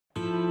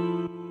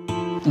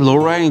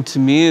Lowriding to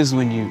me is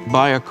when you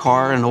buy a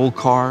car, an old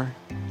car,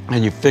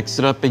 and you fix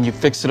it up, and you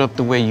fix it up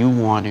the way you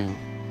want to.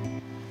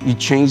 You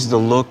change the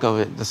look of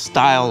it, the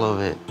style of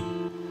it.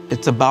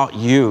 It's about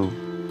you.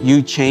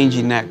 You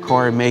changing that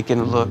car and making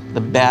it look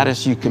the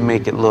baddest you can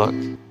make it look.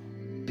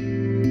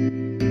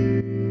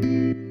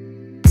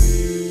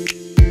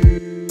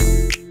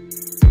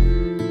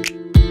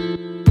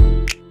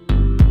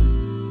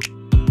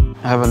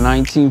 I have a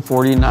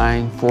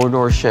 1949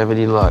 four-door Chevy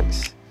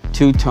Deluxe,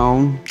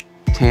 two-tone,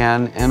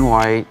 tan and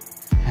white,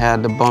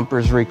 had the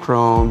bumpers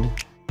re-chromed.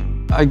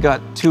 I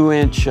got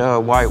 2-inch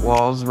white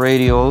walls,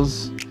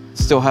 radials,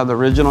 still have the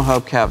original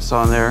hubcaps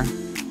on there.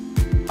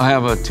 I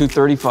have a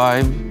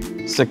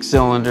 235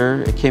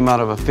 six-cylinder. It came out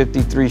of a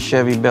 53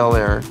 Chevy Bel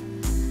Air.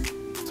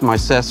 So my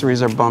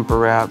accessories are bumper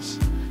wraps.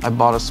 I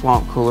bought a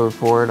swamp cooler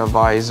for it, a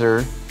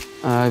visor.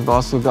 I've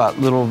also got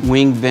little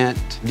wing vent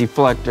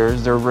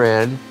deflectors, they're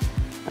red.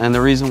 And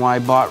the reason why I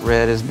bought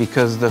red is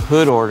because the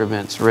hood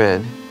ornament's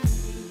red.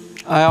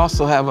 I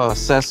also have an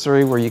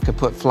accessory where you could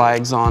put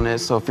flags on it,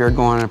 so if you're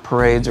going to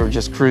parades or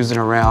just cruising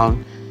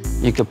around,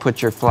 you could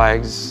put your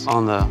flags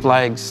on the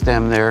flag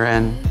stem there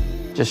and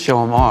just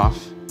show them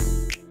off.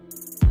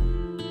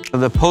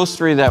 The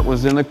upholstery that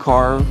was in the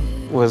car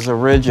was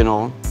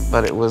original,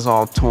 but it was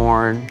all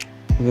torn,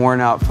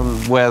 worn out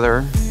from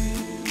weather.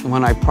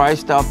 When I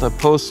priced out the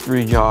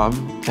upholstery job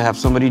to have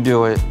somebody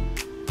do it,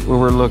 we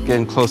were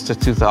looking close to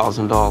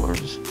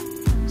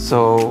 $2,000.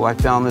 So I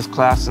found this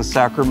class in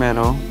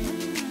Sacramento,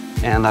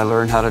 and I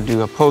learned how to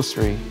do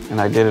upholstery,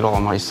 and I did it all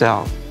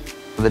myself.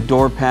 The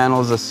door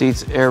panels, the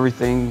seats,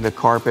 everything, the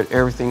carpet,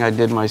 everything I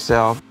did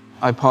myself.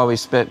 I probably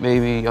spent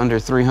maybe under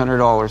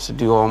 $300 to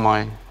do all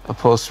my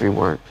upholstery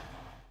work.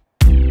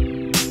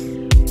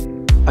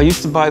 I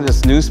used to buy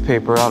this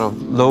newspaper out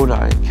of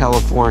Lodi,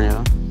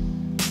 California.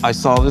 I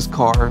saw this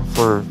car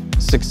for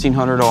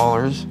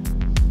 $1,600.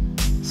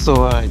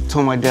 So I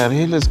told my dad,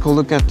 hey, let's go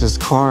look at this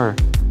car.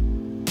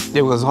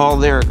 It was all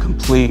there,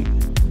 complete.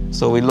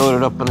 So we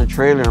loaded up on a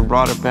trailer and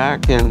brought it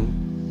back, and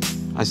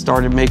I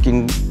started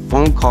making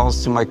phone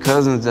calls to my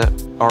cousins that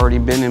already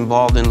been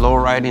involved in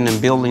lowriding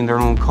and building their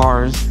own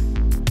cars.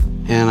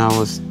 And I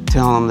was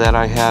telling them that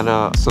I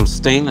had some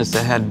stainless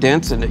that had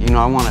dents in it. You know,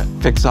 I want to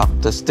fix up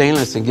the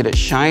stainless and get it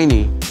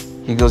shiny.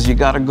 He goes, you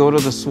got to go to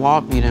the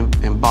swap meet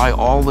and buy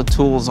all the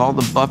tools, all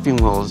the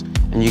buffing wheels,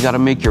 and you got to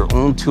make your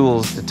own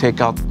tools to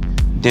take out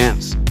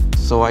dents.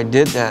 So I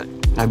did that.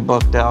 I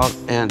buffed out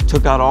and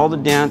took out all the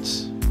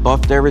dents,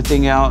 buffed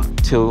everything out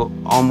to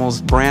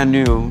almost brand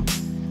new,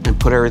 and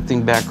put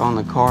everything back on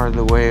the car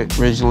the way it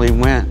originally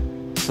went.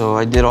 So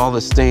I did all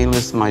the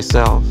stainless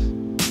myself.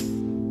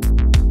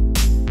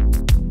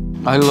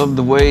 I love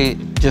the way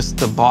just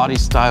the body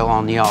style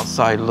on the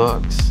outside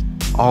looks.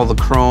 All the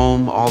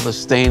chrome, all the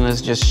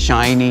stainless, just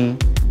shiny.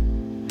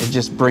 It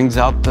just brings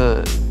out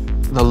the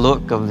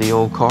look of the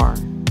old car.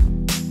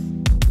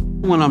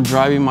 When I'm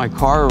driving my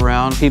car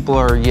around, people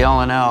are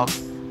yelling out,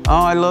 oh,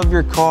 I love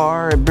your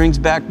car, it brings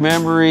back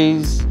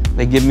memories.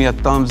 They give me a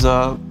thumbs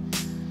up.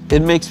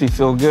 It makes me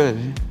feel good.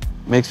 It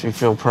makes me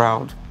feel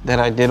proud that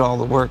I did all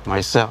the work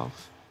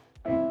myself.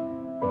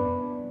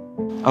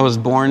 I was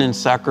born in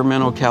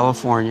Sacramento,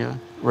 California,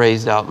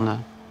 raised out in the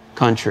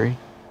country.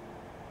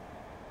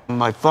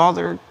 My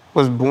father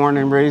was born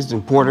and raised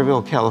in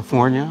Porterville,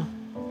 California.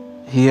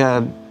 He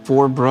had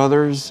 4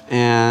 brothers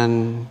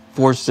and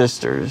 4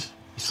 sisters.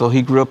 So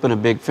he grew up in a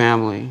big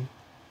family.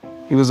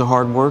 He was a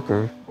hard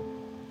worker.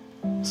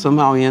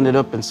 Somehow he ended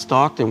up in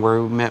Stockton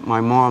where he met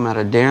my mom at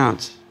a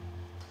dance.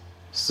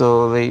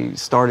 So they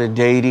started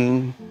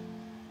dating.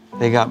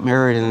 They got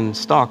married in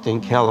Stockton,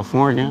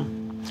 California,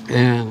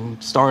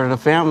 and started a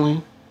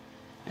family.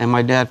 And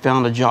my dad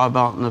found a job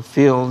out in the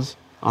fields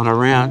on a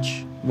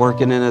ranch,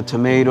 working in the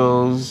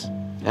tomatoes.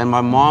 And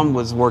my mom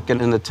was working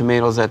in the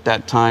tomatoes at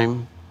that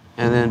time,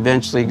 and then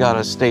eventually got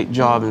a state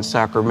job in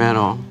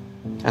Sacramento.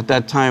 At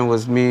that time it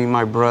was me,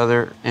 my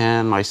brother,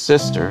 and my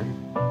sister.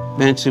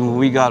 Eventually, when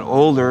we got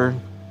older,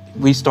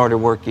 we started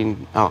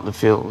working out in the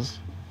fields.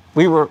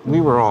 We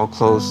were all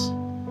close.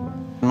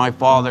 My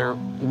father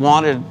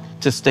wanted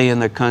to stay in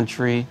the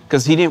country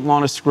because he didn't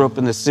want to screw up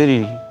in the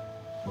city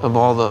of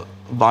all the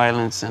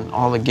violence and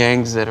all the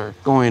gangs that are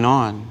going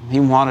on. He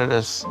wanted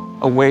us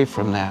away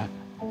from that.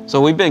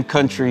 So we've been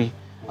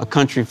a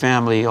country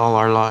family all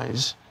our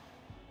lives.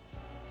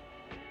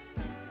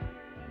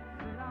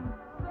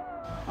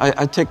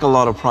 I take a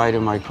lot of pride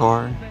in my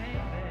car.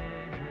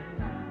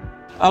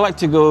 I like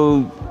to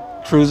go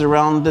cruise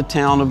around the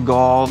town of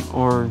Galt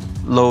or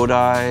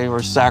Lodi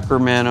or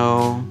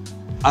Sacramento.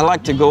 I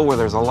like to go where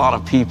there's a lot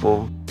of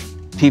people.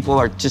 People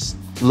are just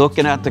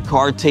looking at the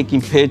car,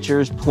 taking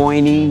pictures,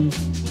 pointing.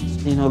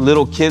 You know,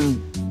 little kids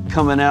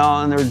coming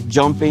out and they're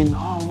jumping.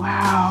 Oh,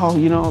 wow,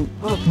 you know,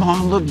 look,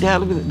 Mom, look,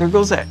 Dad, look at, there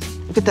goes that.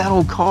 Look at that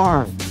old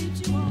car.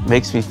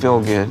 Makes me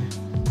feel good.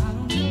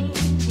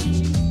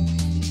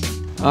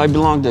 I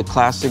belong to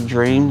Classic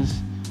Dreams.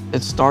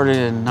 It started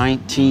in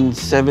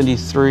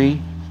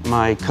 1973.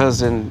 My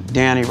cousin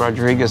Danny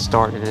Rodriguez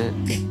started it.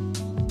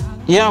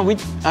 Yeah,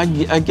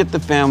 I get the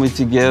family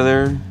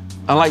together.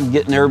 I like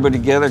getting everybody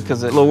together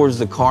because it lowers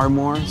the car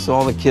more, so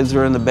all the kids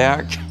are in the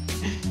back.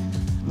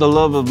 The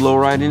love of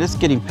lowriding, it's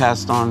getting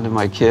passed on to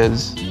my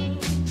kids.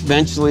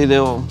 Eventually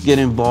they'll get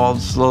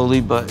involved slowly,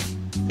 but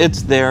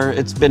it's there,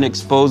 it's been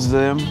exposed to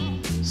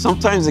them.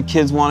 Sometimes the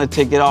kids want to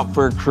take it out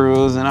for a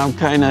cruise, and I'm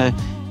kind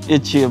of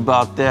itchy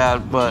about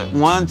that, but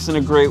once in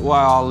a great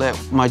while, I'll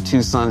let my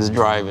two sons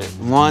drive it.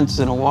 Once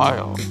in a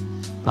while,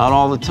 not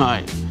all the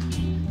time.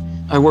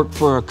 I work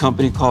for a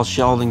company called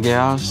Sheldon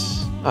Gas.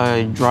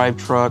 I drive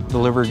truck,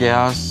 deliver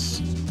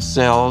gas,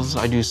 sales,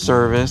 I do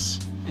service,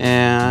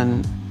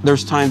 and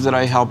there's times that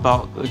I help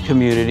out the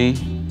community.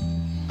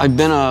 I've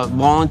been a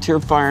volunteer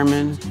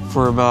fireman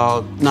for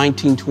about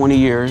 19, 20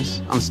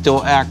 years. I'm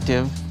still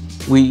active.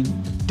 We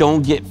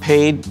don't get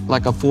paid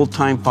like a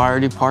full-time fire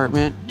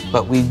department,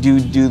 but we do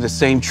the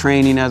same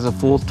training as a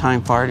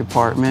full-time fire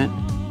department.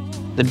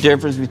 The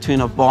difference between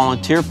a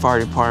volunteer fire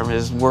department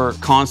is we're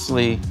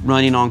constantly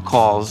running on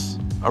calls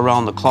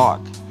around the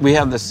clock. We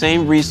have the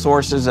same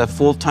resources that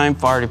full-time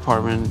fire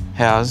department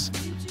has,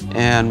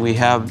 and we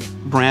have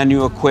brand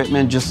new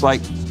equipment just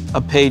like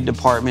a paid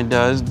department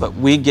does, but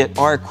we get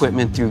our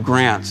equipment through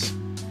grants.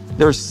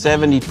 There's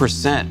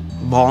 70%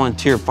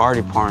 volunteer fire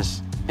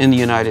departments in the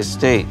United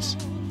States.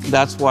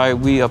 That's why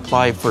we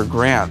apply for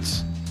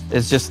grants.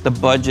 It's just the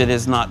budget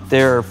is not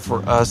there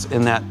for us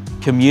in that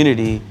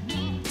community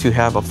to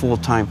have a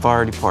full-time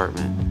fire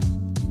department.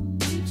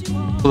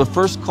 Well, the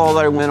first call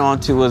that I went on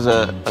to was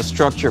a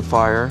structure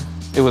fire.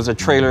 It was a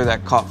trailer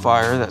that caught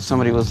fire that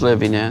somebody was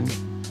living in.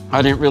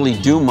 I didn't really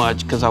do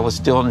much because I was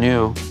still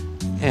new.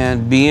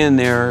 And being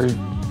there,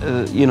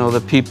 you know,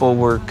 the people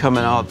were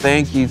coming out,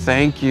 thank you,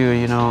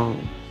 you know.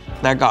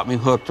 That got me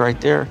hooked right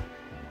there.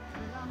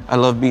 I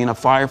love being a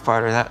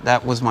firefighter.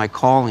 That was my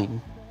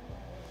calling,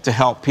 to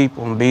help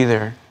people and be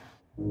there.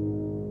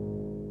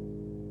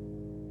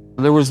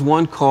 There was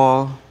one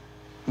call,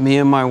 me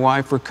and my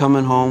wife were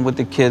coming home with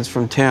the kids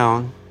from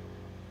town,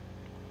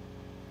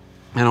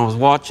 and I was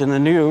watching the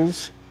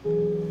news.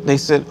 They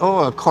said,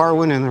 oh, a car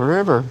went in the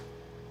river.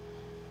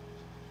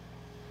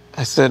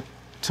 I said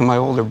to my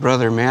older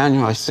brother,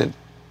 Manuel, I said,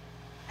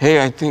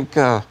 hey, I think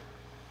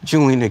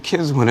Julie and the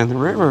kids went in the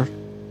river.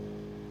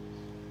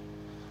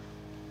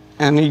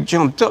 And he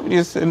jumped up and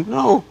he said,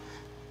 no.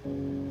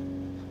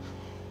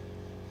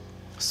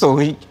 So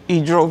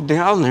he drove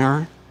down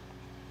there.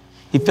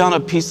 He found a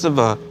piece of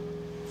a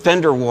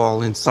fender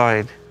wall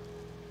inside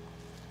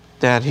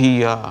that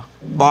he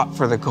bought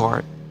for the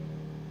car.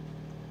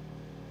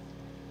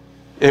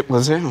 It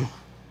was him.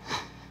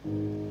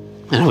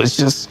 And it was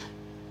just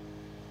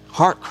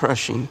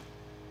heart-crushing.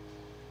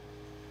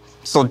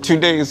 So two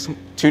days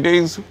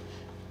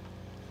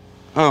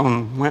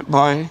went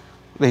by.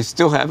 They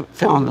still haven't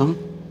found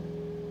him.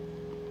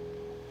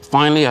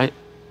 Finally,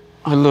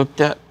 I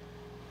looked at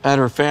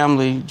her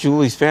family,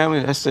 Julie's family.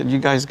 I said, you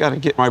guys got to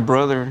get my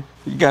brother.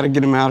 You got to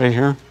get him out of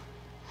here.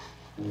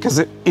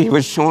 Because he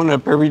was showing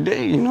up every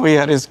day. You know, he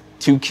had his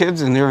 2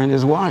 kids in there and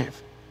his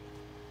wife.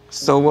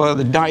 So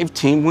the dive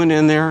team went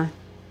in there,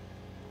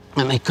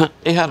 and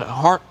they had a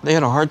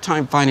hard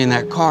time finding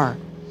that car.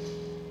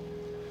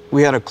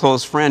 We had a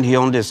close friend. He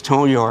owned his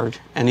tow yard,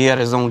 and he had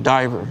his own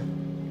diver.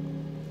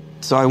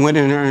 So I went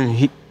in there,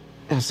 and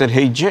I said,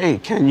 hey, Jay,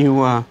 can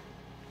you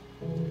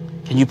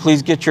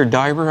please get your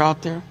diver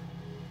out there?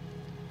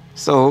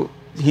 So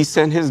he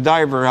sent his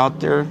diver out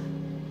there,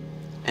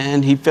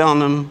 and he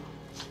found him.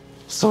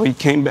 So he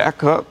came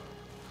back up,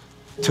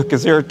 took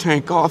his air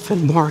tank off,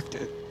 and marked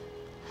it.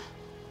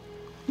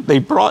 They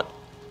brought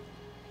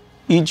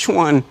each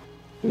one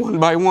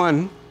by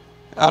one,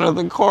 out of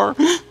the car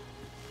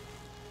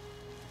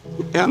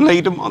and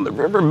laid them on the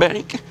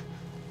riverbank.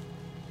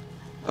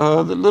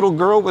 The little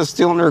girl was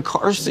still in her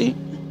car seat.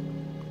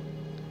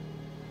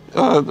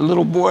 The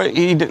little boy,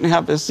 he didn't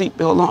have his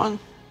seatbelt on.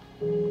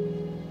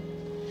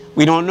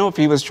 We don't know if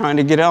he was trying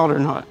to get out or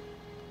not.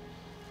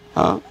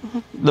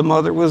 The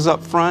mother was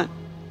up front.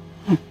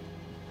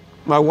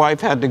 My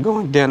wife had to go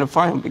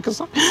identify him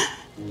because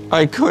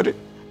I couldn't.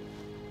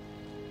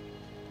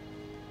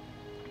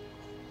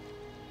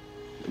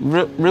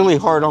 Really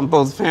hard on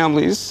both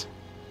families.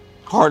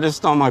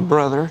 Hardest on my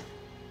brother.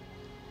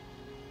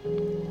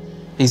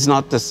 He's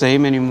not the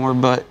same anymore,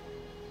 but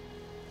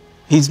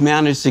he's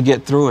managed to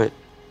get through it.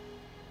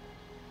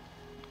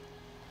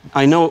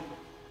 I know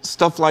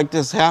stuff like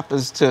this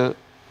happens to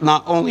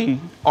not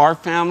only our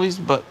families,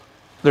 but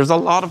there's a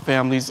lot of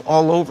families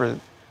all over.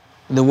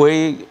 The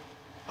way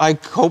I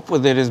cope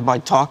with it is by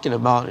talking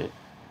about it.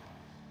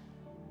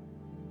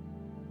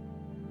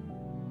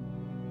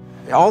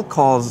 All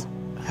calls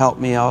helped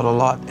me out a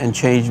lot and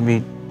changed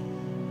me.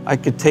 I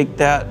could take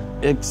that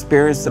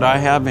experience that I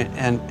have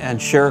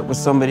and share it with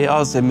somebody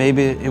else, and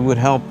maybe it would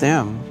help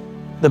them.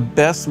 The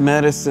best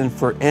medicine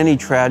for any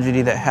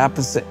tragedy that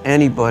happens to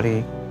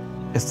anybody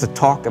is to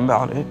talk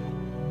about it.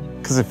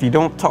 Because if you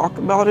don't talk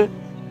about it,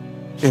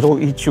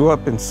 it'll eat you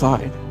up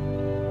inside.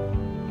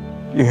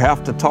 You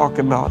have to talk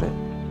about it.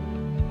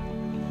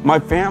 My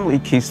family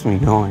keeps me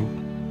going.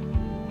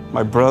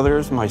 My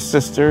brothers, my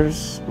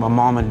sisters, my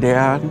mom and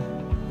dad,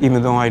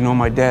 Even though I know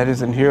my dad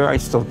isn't here, I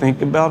still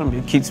think about him.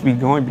 It keeps me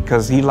going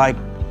because he liked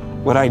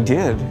what I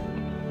did.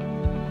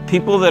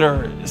 People that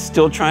are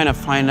still trying to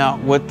find out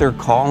what their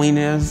calling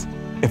is,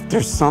 if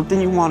there's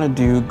something you want to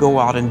do, go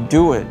out and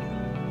do it.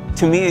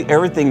 To me,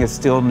 everything is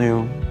still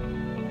new.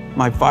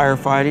 My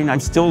firefighting, I'm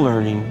still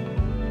learning.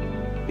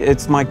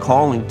 It's my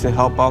calling to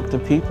help out the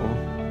people.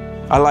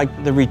 I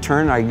like the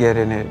return I get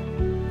in it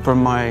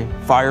from my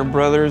fire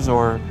brothers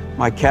or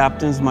my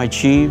captains, my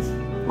chief,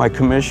 my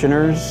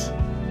commissioners.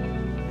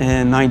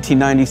 In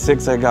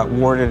 1996, I got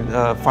awarded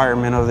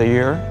Fireman of the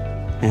Year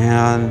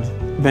and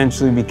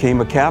eventually became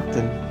a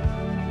captain.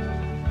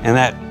 And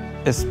that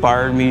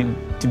inspired me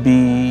to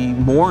be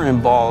more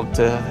involved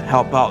to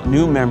help out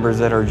new members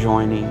that are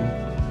joining.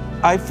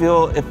 I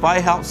feel if I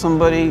help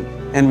somebody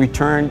in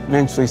return,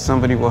 eventually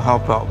somebody will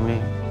help out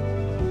me.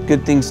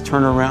 Good things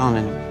turn around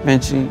and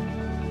eventually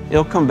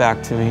it'll come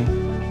back to me.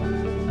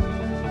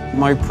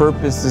 My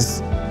purpose is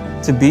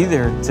to be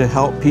there to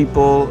help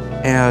people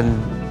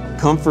and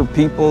comfort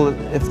people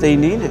if they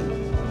need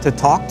it, to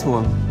talk to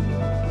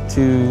them,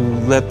 to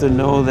let them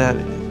know that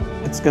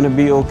it's going to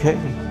be okay.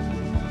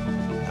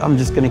 I'm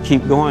just going to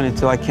keep going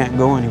until I can't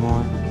go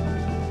anymore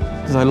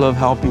because I love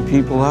helping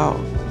people out.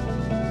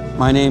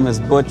 My name is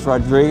Butch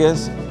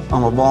Rodriguez.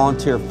 I'm a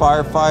volunteer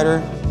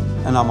firefighter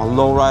and I'm a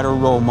lowrider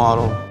role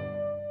model.